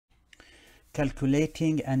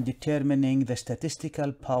Calculating and determining the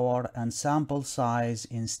statistical power and sample size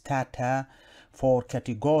in STATA for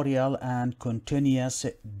categorical and continuous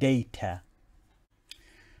data.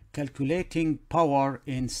 Calculating power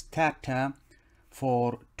in STATA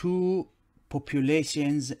for two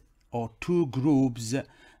populations or two groups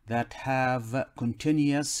that have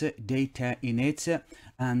continuous data in it,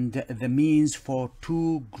 and the means for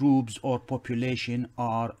two groups or population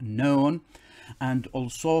are known, and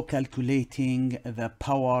also calculating the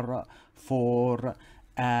power for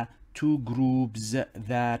two groups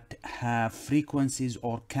that have frequencies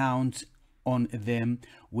or counts on them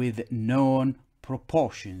with known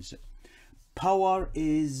proportions. Power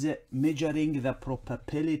is measuring the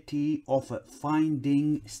probability of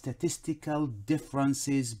finding statistical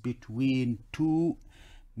differences between two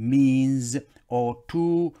means or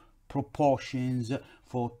two proportions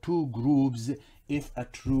for two groups if a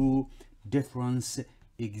true difference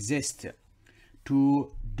exists.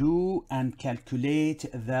 To do and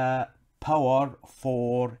calculate the power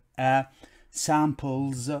for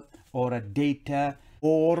samples or a data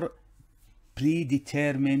or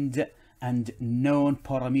predetermined and known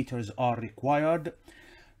parameters are required.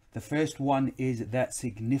 The first one is the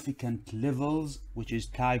significant levels, which is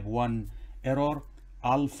type 1 error,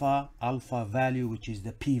 alpha value, which is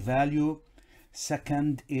the p-value.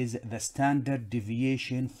 Second is the standard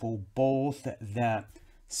deviation for both the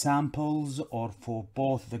samples or for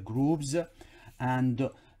both the groups.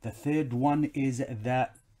 And the third one is the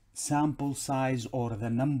sample size or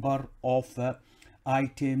the number of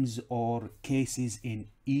items or cases in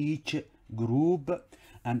each group.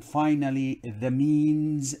 And finally, the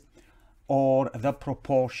means or the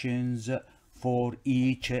proportions for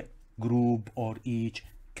each group or each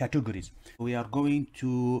categories. We are going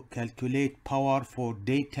to calculate power for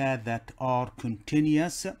data that are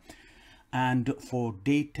continuous and for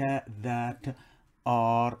data that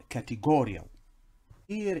are categorical.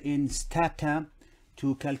 Here in STATA,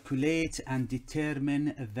 to calculate and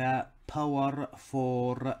determine the power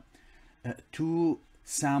for two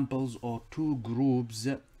samples or two groups,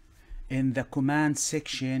 in the command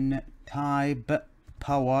section type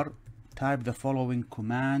power, type the following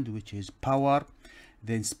command, which is power,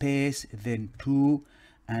 then space, then 2,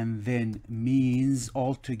 and then means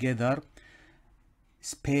all together,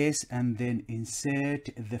 space, and then insert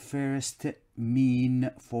the first mean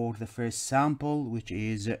for the first sample, which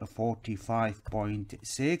is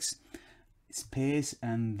 45.6, space,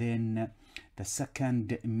 and then the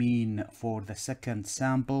second mean for the second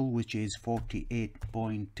sample, which is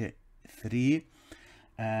 48.3,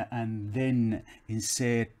 and then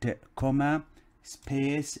insert comma,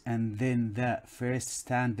 space, and then the first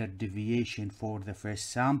standard deviation for the first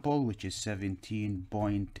sample, which is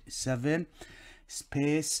 17.7,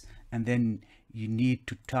 space, and then you need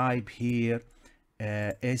to type here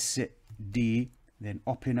SD, then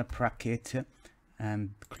open a bracket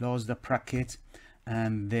and close the bracket,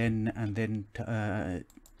 and then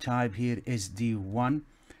type here SD1,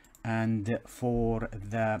 and for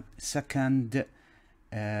the second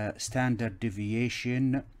standard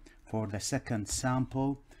deviation for the second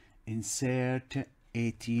sample, insert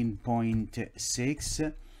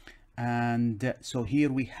 18.6. and so here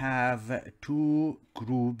we have two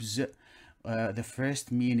groups. The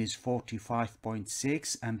first mean is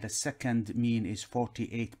 45.6 and the second mean is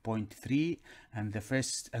 48.3, and the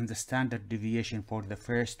standard deviation for the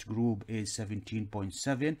first group is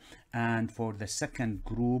 17.7 and for the second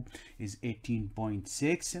group is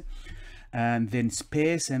 18.6, and then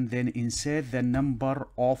space, and then insert the number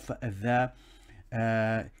of the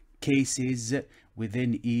cases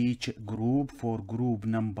within each group. For group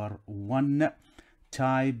number 1,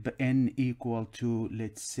 type n equal to,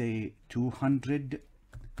 let's say, 200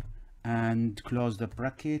 and close the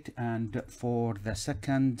bracket, and for the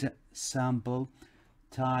second sample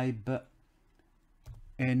type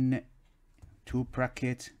n 2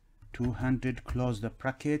 bracket 200, close the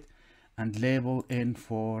bracket, and label n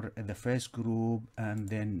for the first group and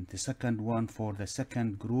then the second one for the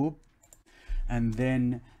second group, and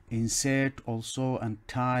then insert also and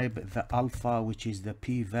type the alpha, which is the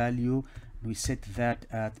p-value. We set that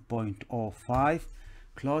at 0.05,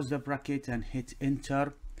 close the bracket and hit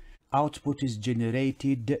enter. Output is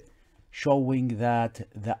generated showing that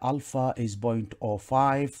the alpha is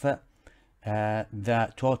 0.05,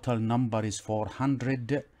 the total number is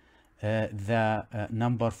 400, the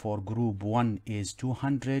number for group 1 is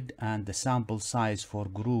 200, and the sample size for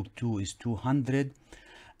group 2 is 200.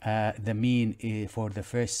 The mean for the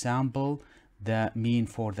first sample, the mean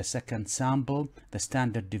for the second sample, the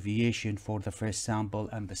standard deviation for the first sample,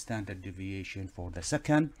 and the standard deviation for the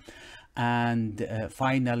second. and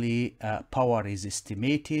finally power is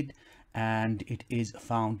estimated, and it is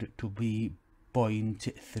found to be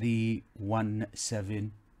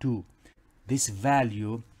 0.3172. This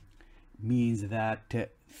value means that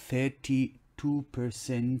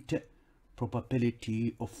 32%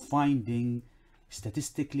 probability of finding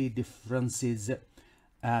statistically differences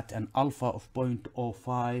at an alpha of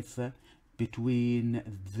 0.05 between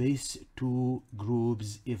these two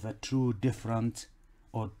groups if a true difference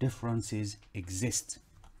or differences exist.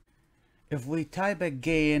 If we type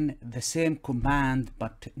again the same command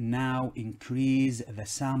but now increase the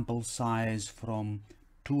sample size from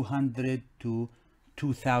 200 to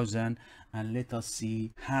 2000, and let us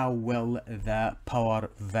see how well the power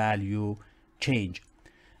value change.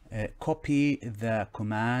 Copy the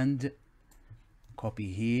command,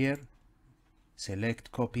 copy here,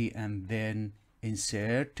 select copy and then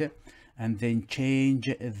insert, and then change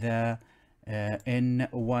the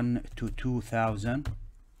N1 to 2000,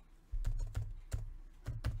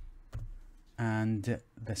 and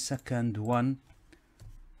the second one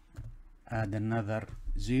add another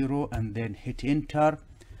 0 and then hit enter.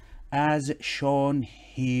 As shown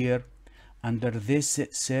here, under this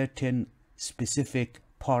certain specific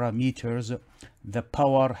parameters, the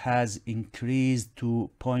power has increased to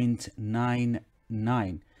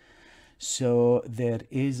 0.99. So there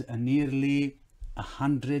is a nearly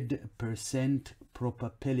 100%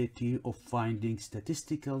 probability of finding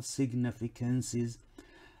statistical significances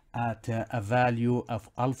at a value of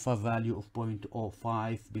alpha value of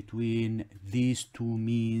 0.05 between these two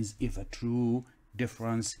means if a true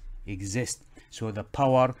difference exists. So the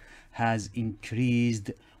power has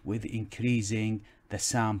increased with increasing the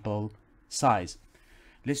sample size.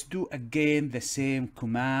 Let's do again the same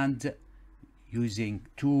command using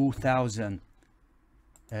 2000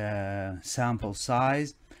 sample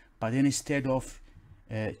size, but instead of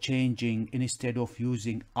instead of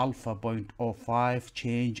using alpha 0.05,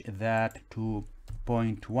 change that to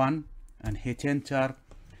 0.1 and hit enter.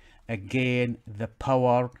 Again, the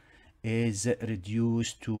power is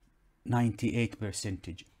reduced to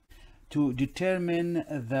 98%. To determine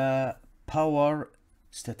the power,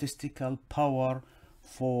 statistical power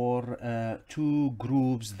for two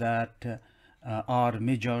groups that are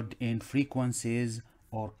measured in frequencies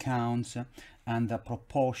or counts, and the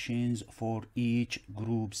proportions for each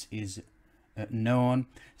groups is known,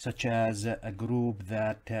 such as a group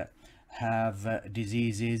that have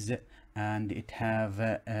diseases and it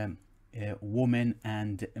have women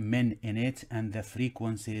and men in it, and the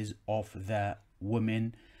frequencies of the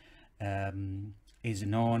women is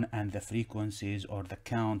known, and the frequencies or the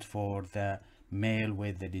count for the male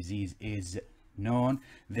with the disease is known.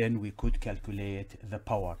 Then we could calculate the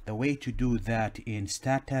power. The way to do that in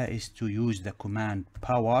STATA is to use the command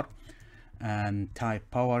power and type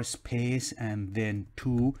power space and then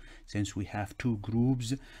 2, since we have two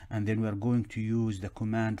groups, and then we're going to use the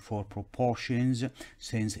command for proportions,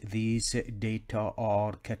 since these data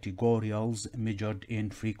are categorials measured in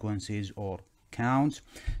frequencies or counts.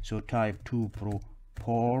 So type 2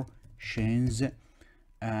 proportions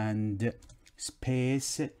and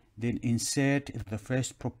space, then insert the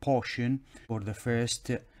first proportion or the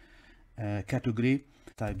first category,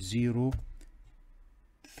 type 0,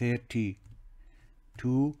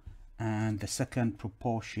 32, and the second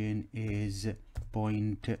proportion is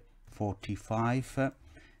 0.45,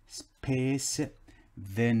 space,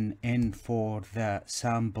 then N for the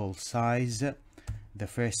sample size, the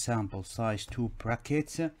first sample size, 2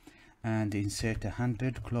 brackets, and insert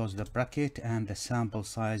 100, close the bracket, and the sample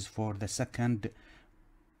size for the second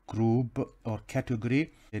group or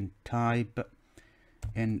category, then type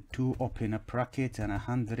N2, open a bracket, and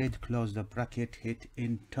 100, close the bracket, hit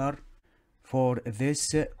enter. For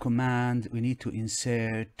this command we need to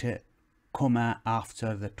insert comma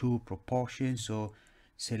after the two proportions, so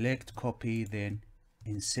select copy, then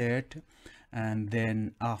insert, and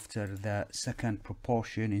then after the second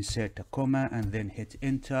proportion insert a comma and then hit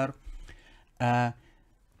enter.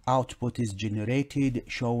 Output is generated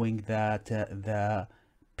showing that the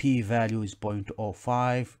p-value is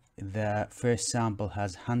 0.05. The first sample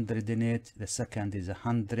has 100 in it, the second is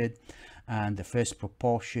 100, and the first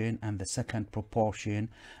proportion and the second proportion,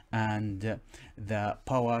 and the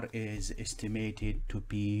power is estimated to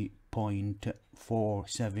be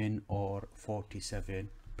 0.47 or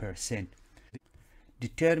 47%.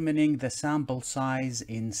 Determining the sample size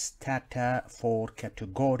in STATA for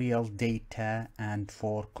categorical data and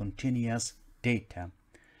for continuous data.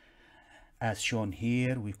 As shown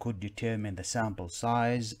here, we could determine the sample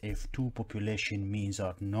size if two population means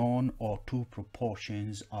are known or two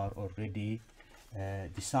proportions are already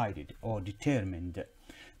decided or determined.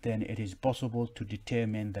 then it is possible to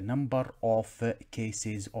determine the number of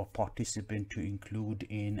cases or participants to include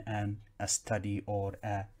in a study or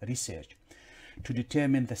a research. To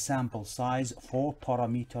determine the sample size, 4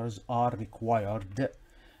 parameters are required.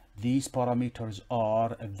 These parameters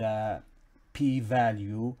are the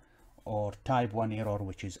p-value or type 1 error,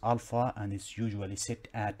 which is alpha, and it's usually set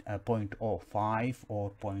at 0.05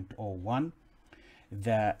 or 0.01.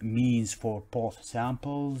 The means for both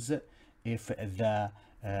samples, if the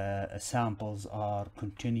samples are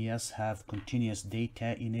continuous, have continuous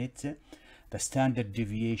data in it. The standard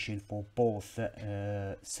deviation for both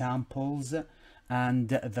samples, and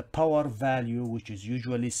the power value, which is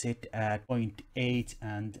usually set at 0.8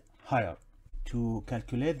 and higher. To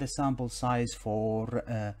calculate the sample size for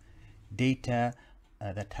data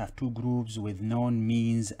that have 2 groups with known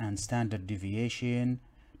means and standard deviation,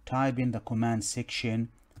 type in the command section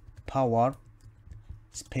power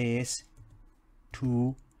space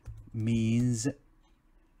 2 means,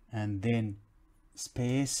 and then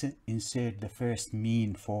space, insert the first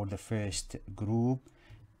mean for the first group,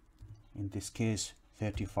 in this case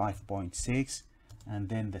 35.6, and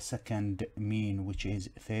then the second mean, which is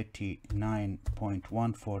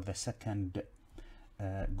 39.1 for the second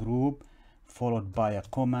group, followed by a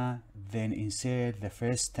comma, then insert the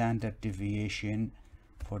first standard deviation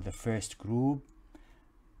for the first group,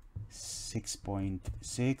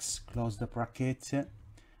 6.6, close the bracket,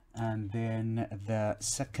 and then the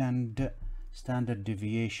second standard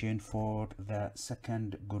deviation for the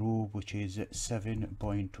second group, which is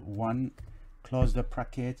 7.1, close the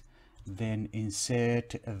bracket, then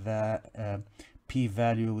insert the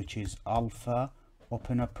p-value, which is alpha,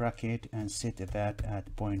 open a bracket and set that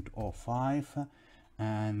at 0.05,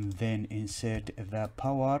 and then insert the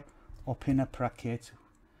power, open a bracket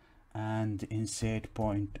and insert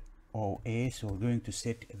 0.08. So we're going to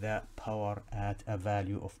set the power at a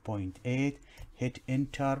value of 0.8, hit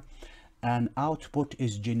enter. An output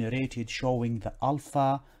is generated showing the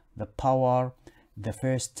alpha, the power, the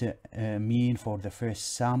first mean for the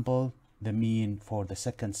first sample, the mean for the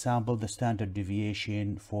second sample, the standard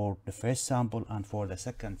deviation for the first sample and for the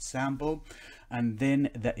second sample, and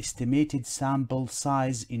then the estimated sample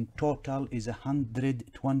size in total is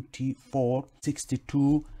 124,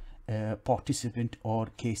 62 participant or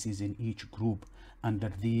cases in each group under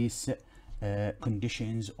these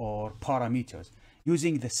conditions or parameters.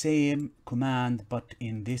 Using the same command, but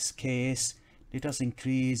in this case let us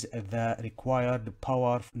increase the required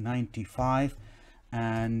power 95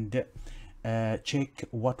 and check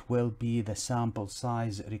what will be the sample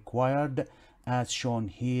size required. As shown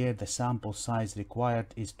here, the sample size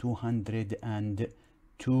required is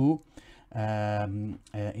 202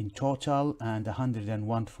 in total and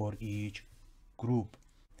 101 for each group.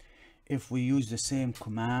 If we use the same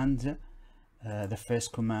command, the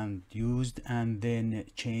first command used, and then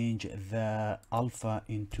change the alpha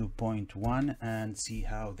into 0.1 and see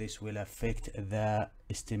how this will affect the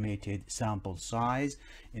estimated sample size.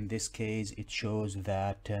 In this case it shows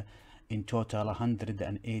that in total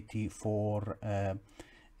 184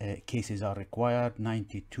 cases are required,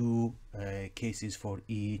 92 cases for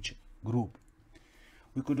each group.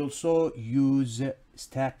 We could also use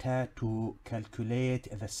STATA to calculate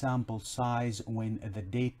the sample size when the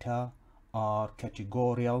data are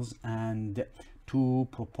categorials and 2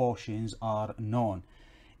 proportions are known.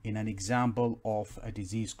 In an example of a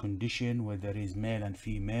disease condition where there is male and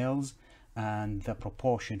females, and the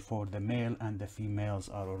proportion for the male and the females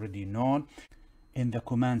are already known, in the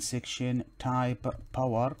command section type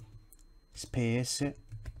power space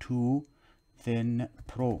 2, then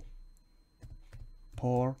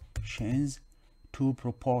proportions, 2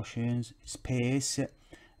 proportions, space,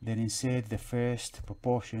 then insert the first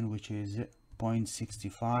proportion, which is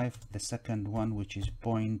 0.65, the second one, which is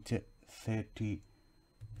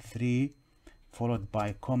 0.33, followed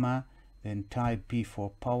by comma, then type P for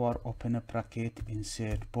power, open a bracket,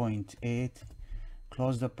 insert 0.8,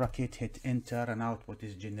 close the bracket, hit enter, and output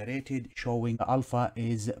is generated showing alpha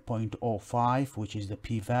is 0.05, which is the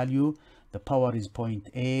p-value, the power is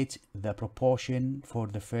 0.8, the proportion for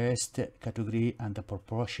the first category and the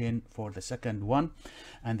proportion for the second one,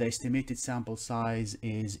 and the estimated sample size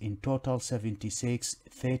is in total 76,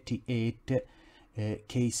 38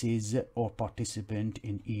 cases or participant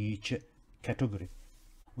in each category.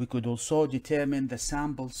 We could also determine the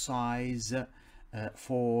sample size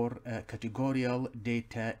for categorical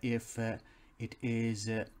data if it is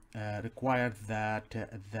required that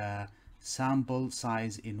the sample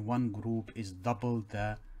size in one group is double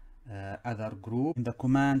the other group. In the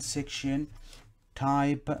command section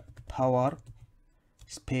type power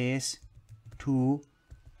space 2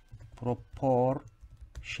 proportions,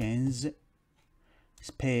 proportions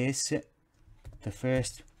space, the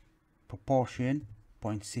first proportion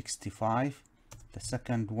 0.65, the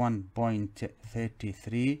second one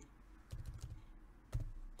 0.33,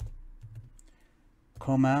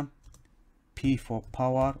 comma, p for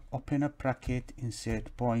power, open a bracket,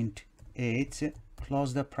 insert 0.8,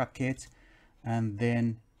 close the bracket, and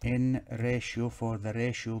then in ratio for the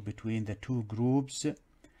ratio between the two groups,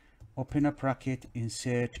 open a bracket,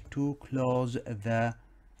 insert 2, close the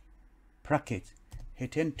bracket,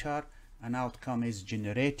 hit enter. An outcome is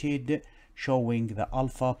generated showing the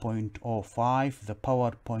alpha 0.05, the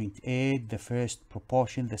power 0.8, the first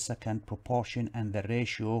proportion, the second proportion, and the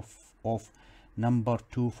ratio of number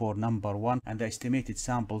 2 for number 1, and the estimated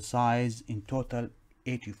sample size in total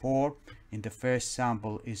 84. In the first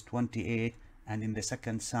sample is 28, and in the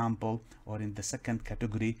second sample, or in the second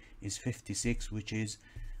category, is 56, which is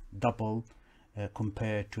double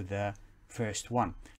compared to the first one.